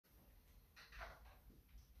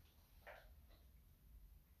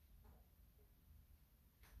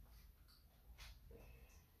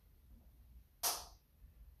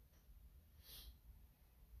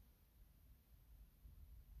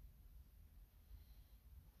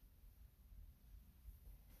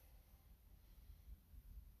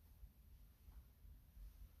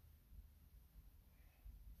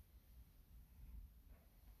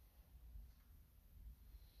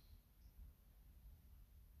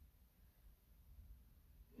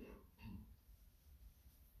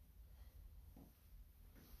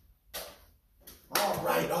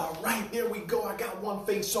there we go. I got one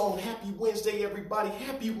face on. Happy Wednesday, everybody.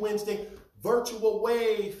 Happy Wednesday. Virtual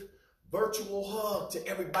wave, virtual hug to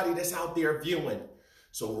everybody that's out there viewing.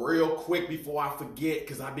 So real quick before I forget,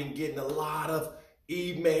 because I've been getting a lot of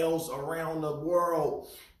emails around the world.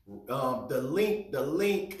 The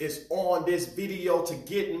link is on this video to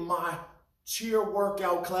get in my cheer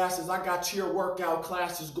workout classes. I got cheer workout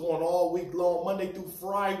classes going all week long, Monday through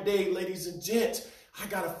Friday, ladies and gents. I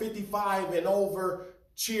got a 55 and over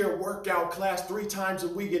cheer workout class 3 times a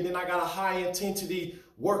week, and then I got a high intensity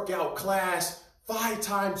workout class 5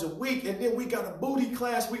 times a week, and then we got a booty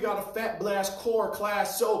class, we got a fat blast core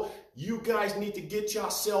class. So you guys need to get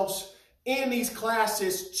yourselves in these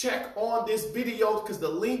classes. Check on this video because the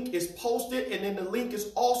link is posted, and then the link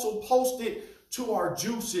is also posted to our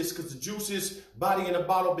juices, because the juices body in a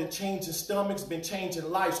bottle been changing stomachs, been changing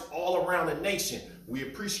lives all around the nation. We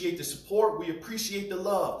appreciate the support, we appreciate the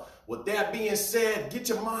love. With that being said, get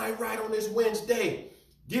your mind right on this Wednesday.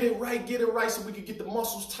 Get it right so we can get the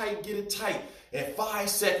muscles tight, get it tight. In 5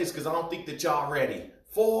 seconds, because I don't think that y'all ready.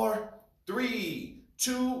 4, 3,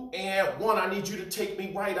 2, and 1. I need you to take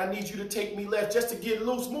me right, I need you to take me left, just to get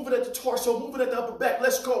loose. Move it at the torso, move it at the upper back.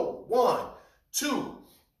 Let's go. 1, 2,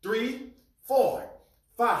 3, 4,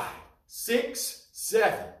 5, 6,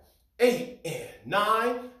 7, 8, and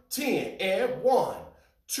 9, 10, and 1,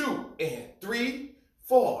 2, and 3,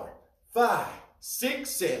 4, 5,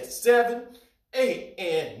 6, and 7, 8,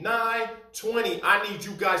 and 9, 20. I need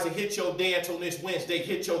you guys to hit your dance on this Wednesday.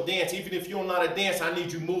 Hit your dance. Even if you don't know how to dance, I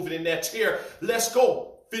need you moving in that chair. Let's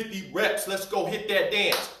go. 50 reps. Let's go. Hit that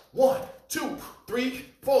dance. 1, 2, 3,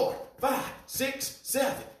 4, 5, 6,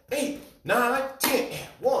 7, 8, 9, 10, and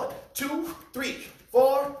 1, 2, 3,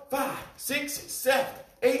 4, 5, 6, 7,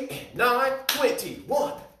 8, and 9, 20.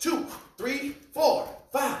 1, 2, 3, 4,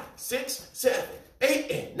 5, 6, 7,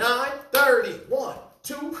 8, and 9, 30. 1,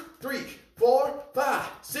 2, 3, 4, 5,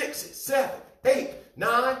 6, 7, 8,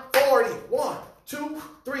 9, 40. 1, 2,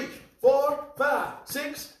 3, 4, 5,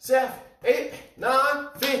 6, 7, 8, 9,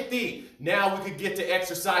 50. Now we could get to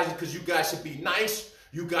exercising because you guys should be nice.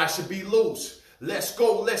 You guys should be loose. Let's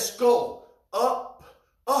go, let's go. Up,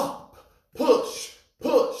 up, push,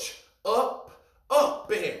 push, up,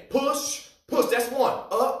 up, and push, push. That's 1.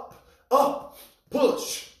 Up, up,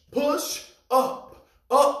 push, push, up,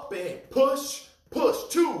 up, and push, push.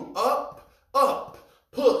 2, up, up,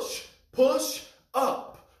 push, push,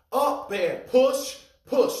 up, up, and push,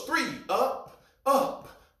 push. 3, up,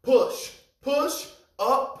 push, push,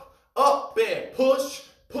 up, up, and push,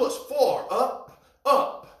 push. 4, up,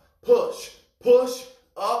 push, push,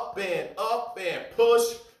 up, and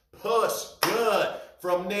push, push. Good.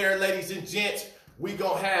 From there, ladies and gents, we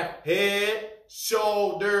gonna have head,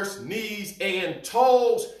 shoulders, knees, and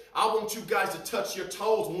toes. I want you guys to touch your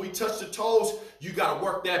toes. When we touch the toes, you gotta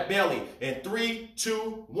work that belly. In 3,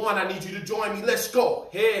 2, 1, I need you to join me. Let's go.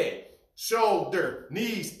 Head, shoulder,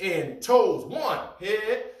 knees, and toes. 1,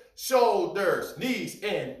 head, shoulders, knees,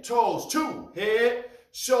 and toes. 2, head,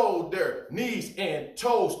 shoulder, knees, and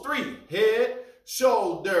toes. 3, head,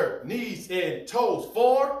 shoulder, knees, and toes.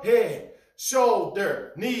 4, head,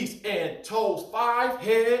 shoulder, knees, and toes. 5,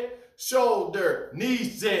 head, shoulder,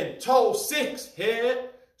 knees, and toes. 6, head,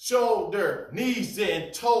 shoulder, knees,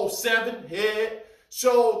 and toes. 7, head,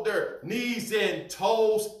 shoulder, knees, and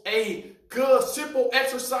toes. 8. Good, simple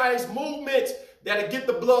exercise movements that'll get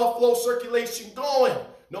the blood flow circulation going.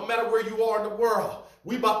 No matter where you are in the world,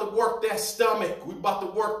 we about to work that stomach. We about to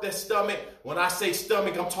work that stomach. When I say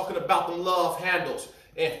stomach, I'm talking about the love handles.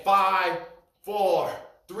 And 5, 4,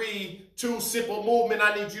 3, 2, simple movement.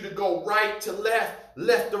 I need you to go right to left,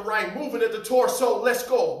 left to right. Moving at the torso. Let's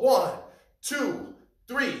go. 1, 2,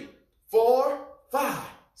 3, 4, 5,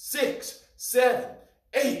 6, 7,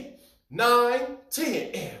 8, 9,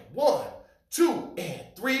 10, and 1, 2, and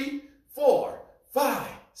 3, 4, 5,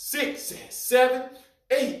 6, and 7,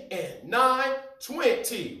 8, and 9,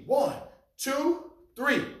 20. 1, 2,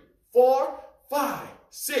 3, 4, 5,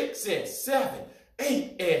 6, and 7,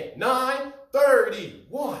 8, and 9, 30.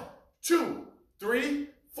 1, 2, 3,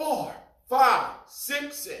 4, 5,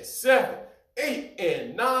 6, and 7, 8,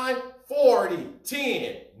 and 9, 40.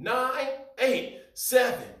 10, 9, 8,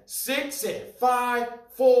 7, 6, and 5,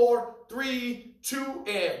 4, 3, 2,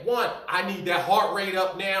 and 1. I need that heart rate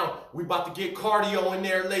up now. We about to get cardio in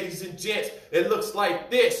there, ladies and gents. It looks like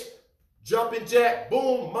this. Jumping jack,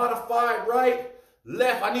 boom, modified right,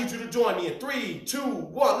 left. I need you to join me in 3, 2,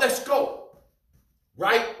 1. Let's go.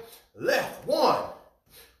 Right, left, 1.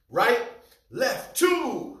 Right, left,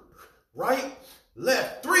 2. Right,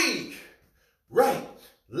 left, 3. Right,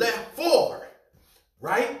 left, 4.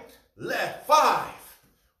 Right, left, 5.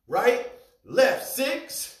 Right, left,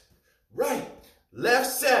 6.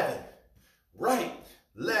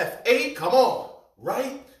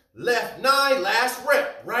 9, last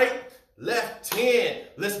rep, right? Left 10.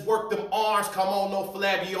 Let's work them arms. Come on, no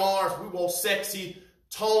flabby arms. We want sexy,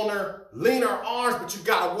 toner, leaner arms, but you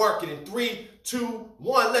gotta work it in 3, 2,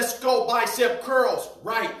 1. Let's go. Bicep curls.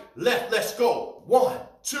 Right, left, let's go. 1,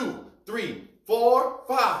 2, 3, 4,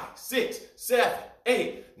 5, 6, 7,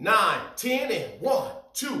 8, 9, 10, and 1,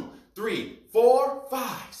 2, 3, 4,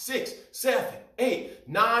 5, 6, 7, 8,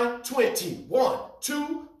 9, 20. 1,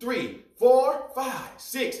 2, 3, 4, 5,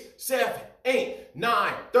 6, 7, 8,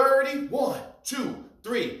 9, 30. 1, 2,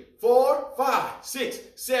 3, 4, 5, 6,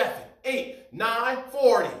 7, 8, 9,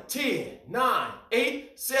 40. 10, 9,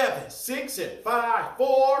 8, 7, 6, and 5,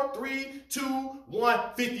 4, 3, 2, 1.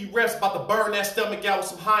 50 reps. About to burn that stomach out with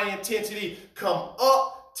some high intensity. Come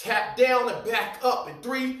up, tap down, and back up in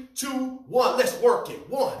 3, 2, 1. Let's work it.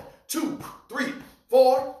 1, 2, 3,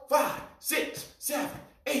 4, 5, 6, 7,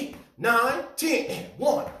 8, 9, 10, and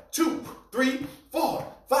 1, 2, 3,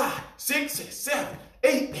 4, 5, 6, 7,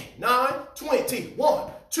 8, 9, 20.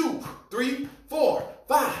 1, 2, 3, 4,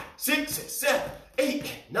 5, 6, 7,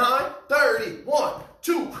 8, 9, 30. 1,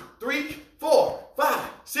 2, 3, 4, 5,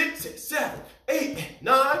 6, 7, 8,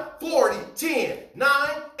 9, 40. 10, 9,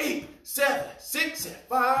 8, 7, 6,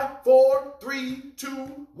 5, 4, 3, 2,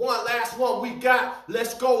 1. Last one we got.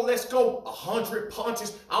 Let's go. Let's go. 100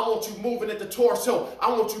 punches. I want you moving at the torso. I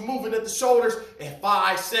want you moving at the shoulders. In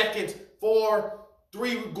 5 seconds. 4,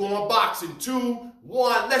 3. We're going boxing. 2,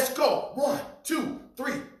 1. Let's go. 1, 2,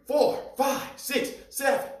 3, 4, 5, 6,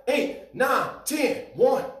 7, 8, 9, 10.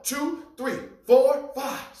 1, 2, 3, 4,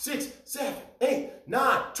 5, 6, 7, 8,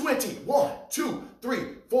 9, 20. 1, 2, 3,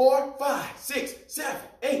 4, 5, 6, 7,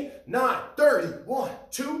 8, 9, 30. 1,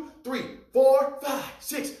 2, 3, 4, 5,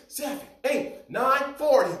 6, 7, 8, 9,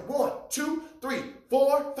 40. 1, 2, 3,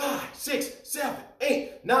 4, 5, 6, 7,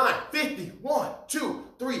 8, 9, 50. 1, 2,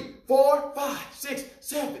 3, 4, 5, 6,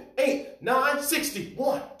 7, 8, 9, 60.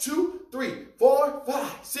 1, 2, 3, 4,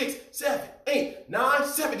 5, 6, 7, 8, 9,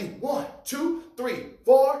 70. 1, 2, 3,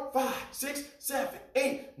 4, 5, 6, 7,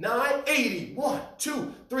 8, 9, 80. 1,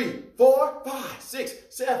 2, 3, 4, 5, 6,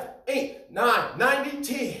 7, 8, 9, 90,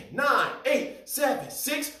 10, 9, 8, 7,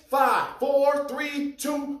 6, 5, 4, 3,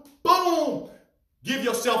 2, boom! Give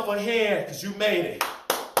yourself a hand because you made it.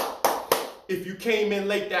 If you came in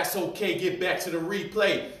late, that's okay. Get back to the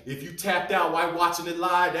replay. If you tapped out while watching it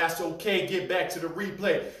live, that's okay. Get back to the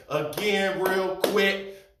replay. Again, real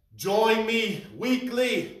quick, join me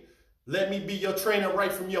weekly. Let me be your trainer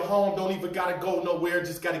right from your home. Don't even got to go nowhere.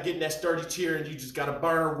 Just got to get in that sturdy chair and you just got to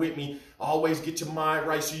burn with me. Always get your mind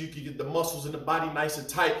right so you can get the muscles in the body nice and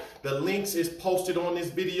tight. The links is posted on this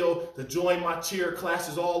video to join my cheer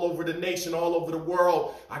classes all over the nation, all over the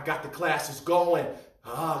world. I got the classes going.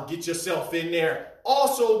 Get yourself in there.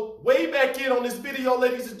 Also, way back in on this video,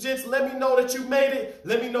 ladies and gents, let me know that you made it.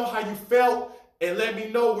 Let me know how you felt. And let me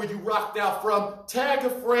know where you rocked out from. Tag a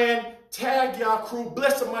friend. Tag y'all crew,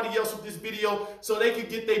 bless somebody else with this video so they can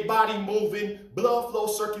get their body moving, blood flow,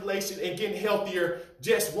 circulation, and getting healthier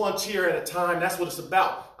just one cheer at a time. That's what it's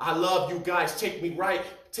about. I love you guys. Take me right,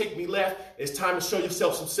 take me left. It's time to show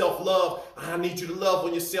yourself some self-love. I need you to love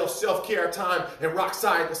on yourself. Self-care time and rock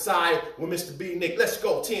side to side with Mr. B. Nick. Let's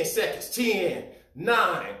go. 10 seconds. 10,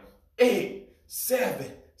 9, 8,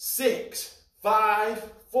 7, 6,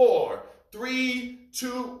 5, 4, 3,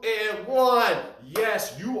 2, and 1.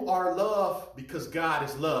 Yes, you are loved because God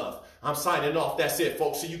is love. I'm signing off. That's it,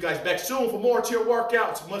 folks. See you guys back soon for more cheer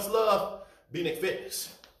workouts. Much love. B Nick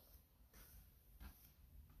Fitness.